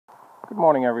Good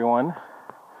morning, everyone.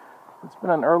 It's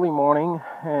been an early morning,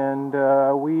 and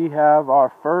we have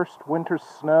our first winter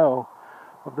snow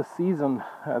of the season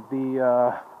at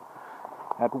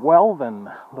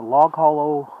Welvin, the Log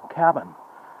Hollow cabin.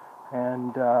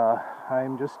 And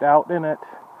I'm just out in it.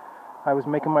 I was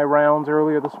making my rounds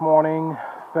earlier this morning,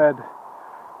 fed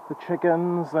the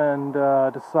chickens, and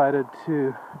decided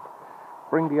to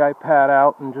bring the iPad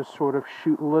out and just sort of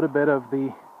shoot a little bit of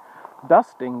the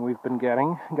dusting we've been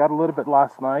getting. Got a little bit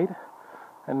last night,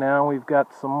 and now we've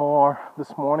got some more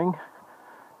this morning.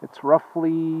 It's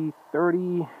roughly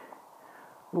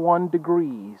 31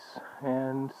 degrees,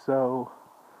 and so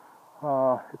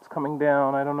it's coming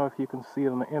down. I don't know if you can see it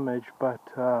in the image, but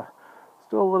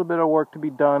still a little bit of work to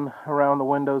be done around the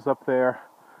windows up there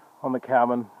on the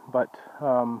cabin, but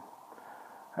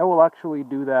I will actually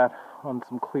do that on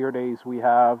some clear days we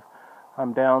have.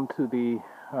 I'm down to the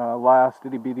last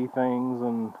itty-bitty things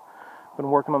and been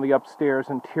working on the upstairs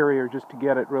interior just to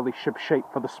get it really ship-shape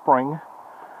for the spring.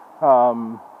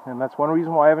 And that's one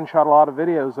reason why I haven't shot a lot of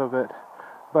videos of it.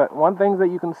 But one thing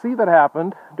that you can see that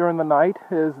happened during the night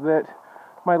is that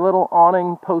my little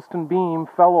awning post and beam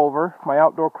fell over. My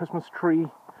outdoor Christmas tree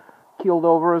keeled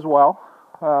over as well.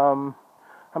 I'm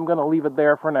going to leave it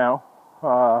there for now.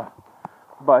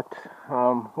 But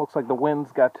looks like the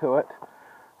winds got to it.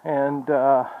 And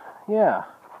yeah,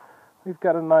 we've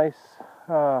got a nice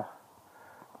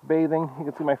bathing. You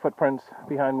can see my footprints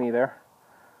behind me there.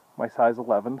 My size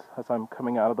 11s as I'm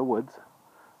coming out of the woods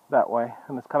that way.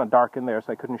 And it's kind of dark in there,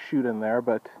 so I couldn't shoot in there.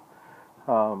 But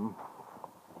I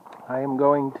am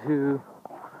going to...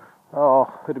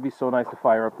 Oh, it'd be so nice to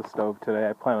fire up the stove today.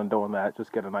 I plan on doing that.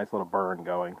 Just get a nice little burn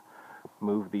going.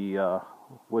 Move the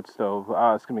wood stove.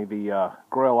 It's going to be the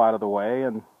grill out of the way.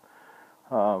 And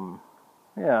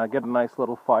yeah, get a nice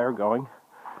little fire going.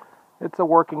 It's a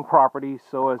working property,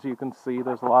 so as you can see,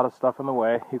 there's a lot of stuff in the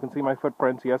way. You can see my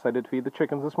footprints. Yes, I did feed the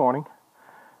chickens this morning.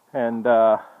 And,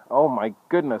 oh my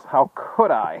goodness, how could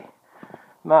I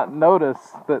not notice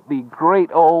that the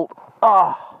great old,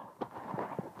 the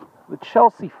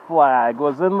Chelsea flag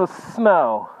was in the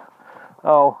snow.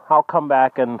 Oh, I'll come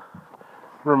back and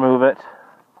remove it.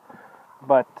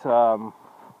 But,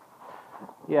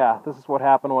 yeah, this is what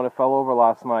happened when it fell over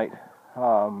last night.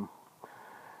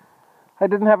 I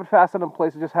didn't have it fastened in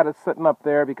place. I just had it sitting up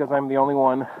there because I'm the only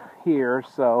one here,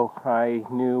 so I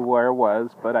knew where it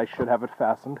was, but I should have it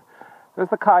fastened. There's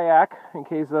the kayak in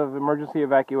case of emergency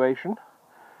evacuation.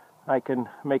 I can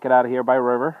make it out of here by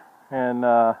river, and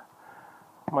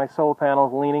my solar panel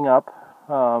is leaning up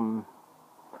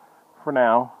for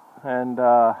now. And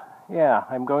yeah,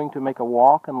 I'm going to make a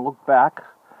walk and look back.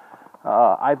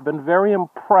 I've been very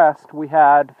impressed. We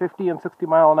had 50 and 60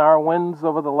 mile an hour winds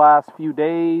over the last few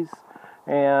days,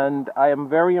 and I am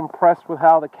very impressed with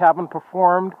how the cabin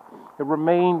performed. It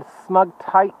remained snug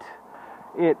tight.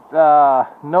 It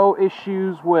no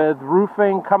issues with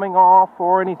roofing coming off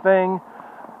or anything.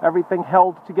 Everything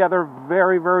held together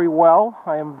very, very well.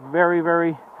 I am very,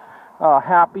 very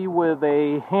happy with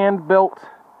a hand-built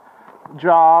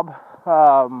job.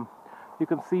 You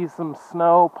can see some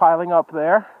snow piling up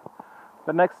there.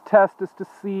 The next test is to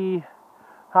see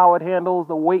how it handles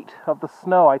the weight of the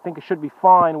snow. I think it should be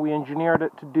fine. We engineered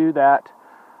it to do that.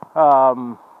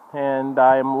 And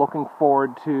I am looking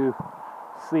forward to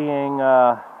seeing,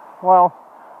 well,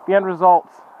 the end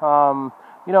results.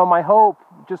 You know, my hope,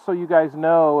 just so you guys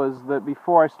know, is that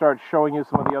before I start showing you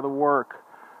some of the other work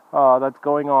that's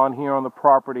going on here on the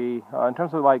property, in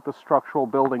terms of like the structural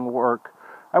building work,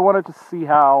 I wanted to see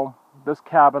how this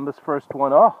cabin, this first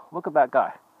one, oh, look at that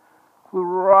guy. Flew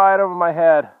right over my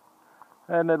head,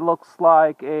 and it looks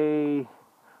like a,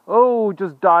 oh,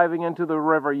 just diving into the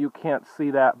river. You can't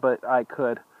see that, but I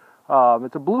could.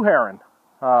 It's a blue heron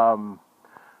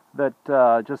that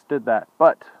just did that.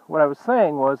 But what I was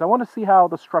saying was I want to see how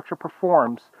the structure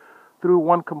performs through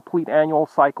one complete annual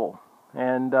cycle.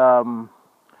 And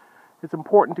it's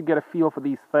important to get a feel for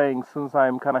these things since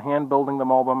I'm kind of hand building them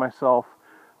all by myself,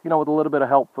 you know, with a little bit of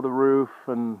help for the roof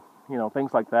and, you know,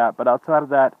 things like that. But outside of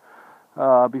that,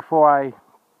 before I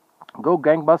go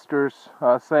gangbusters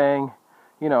saying,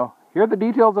 you know, here are the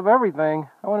details of everything,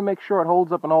 I want to make sure it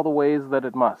holds up in all the ways that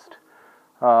it must.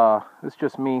 It's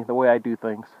just me, the way I do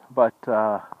things. But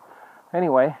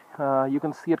anyway, you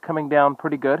can see it coming down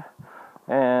pretty good.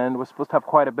 And we're supposed to have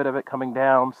quite a bit of it coming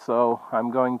down, so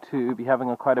I'm going to be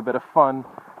having quite a bit of fun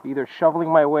either shoveling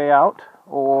my way out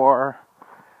or,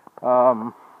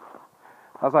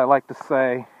 as I like to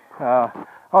say,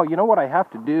 oh, you know what I have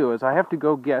to do is I have to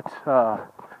go get the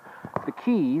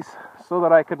keys so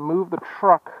that I can move the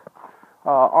truck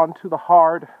onto the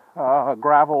hard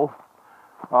gravel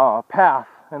path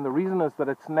and the reason is that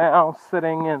it's now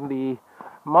sitting in the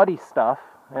muddy stuff,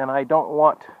 and I don't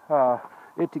want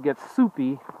it to get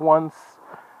soupy once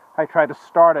I try to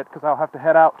start it, because I'll have to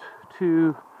head out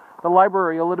to the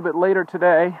library a little bit later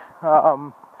today.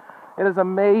 It is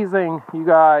amazing, you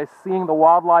guys, seeing the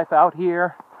wildlife out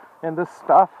here and this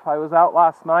stuff. I was out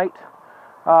last night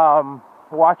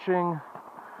watching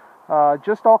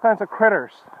just all kinds of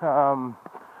critters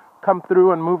come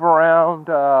through and move around.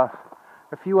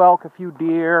 A few elk, a few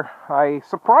deer. I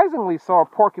surprisingly saw a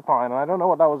porcupine, and I don't know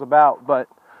what that was about, but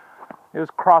it was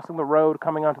crossing the road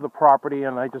coming onto the property,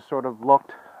 and I just sort of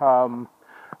looked.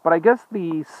 But I guess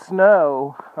the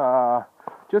snow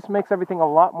just makes everything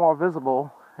a lot more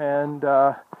visible, and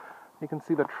you can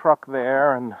see the truck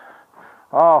there. And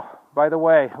oh, by the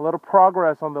way, a little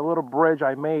progress on the little bridge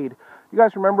I made. You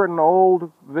guys remember in an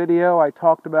old video I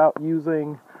talked about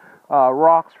using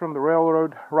rocks from the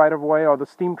railroad right-of-way or the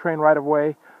steam train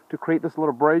right-of-way to create this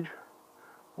little bridge?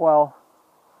 Well,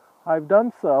 I've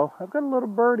done so. I've got a little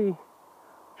birdie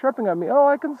chirping at me. Oh,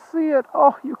 I can see it.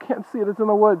 Oh, you can't see it. It's in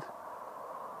the woods.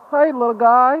 Hi, little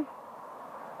guy.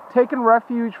 Taking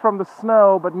refuge from the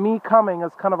snow, but me coming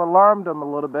has kind of alarmed him a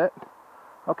little bit.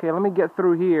 Okay, let me get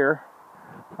through here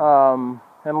and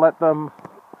let them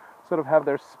sort of have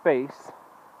their space.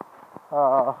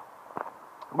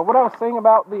 But what I was saying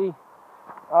about the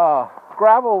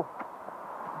gravel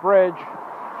bridge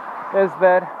is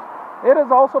that it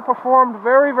has also performed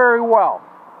very, very well.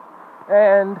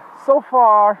 And so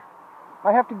far,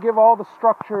 I have to give all the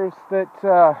structures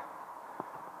that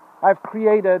I've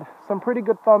created some pretty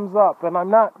good thumbs up. And I'm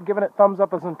not giving it thumbs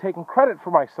up as in taking credit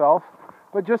for myself,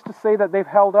 but just to say that they've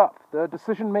held up. The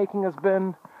decision making has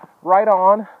been right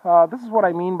on. This is what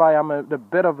I mean by I'm a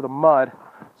bit of the mud.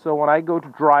 So when I go to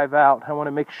drive out, I want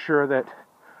to make sure that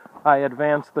I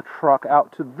advance the truck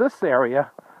out to this area,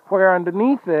 where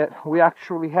underneath it we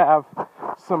actually have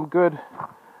some good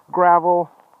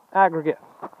gravel aggregate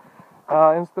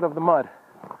instead of the mud.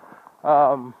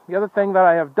 The other thing that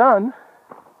I have done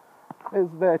is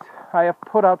that I have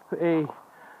put up a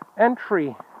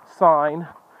entry sign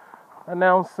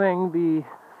announcing the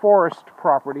forest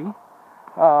property.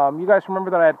 You guys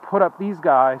remember that I had put up these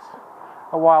guys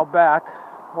a while back.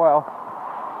 Well,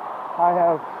 I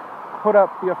have put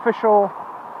up the official,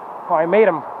 well, I made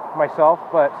them myself,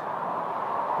 but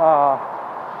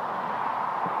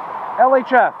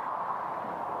LHF.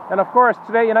 And of course,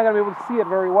 today you're not going to be able to see it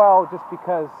very well just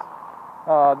because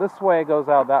this way goes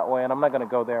out that way, and I'm not going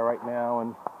to go there right now.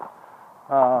 And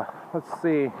let's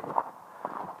see.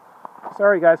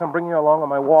 Sorry guys, I'm bringing you along on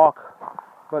my walk,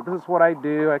 but this is what I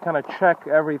do. I kind of check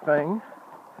everything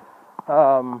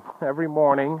every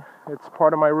morning. It's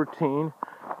part of my routine.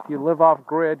 If you live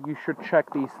off-grid, you should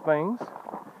check these things.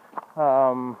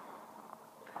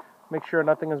 Make sure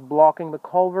nothing is blocking the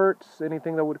culverts,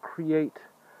 anything that would create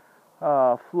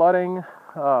flooding.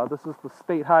 This is the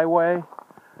state highway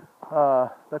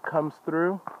that comes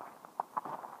through.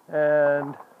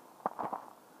 And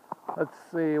let's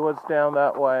see what's down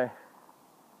that way.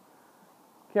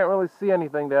 Can't really see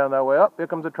anything down that way. Oh, here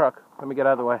comes a truck. Let me get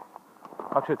out of the way.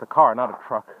 Actually, it's a car, not a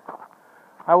truck.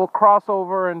 I will cross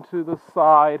over into the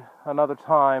side another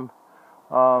time.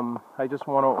 I just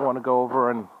want to go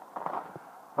over and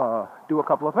do a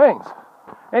couple of things.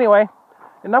 Anyway,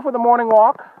 enough with the morning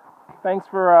walk. Thanks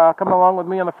for coming along with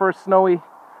me on the first snowy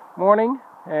morning,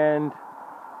 and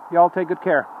y'all take good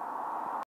care.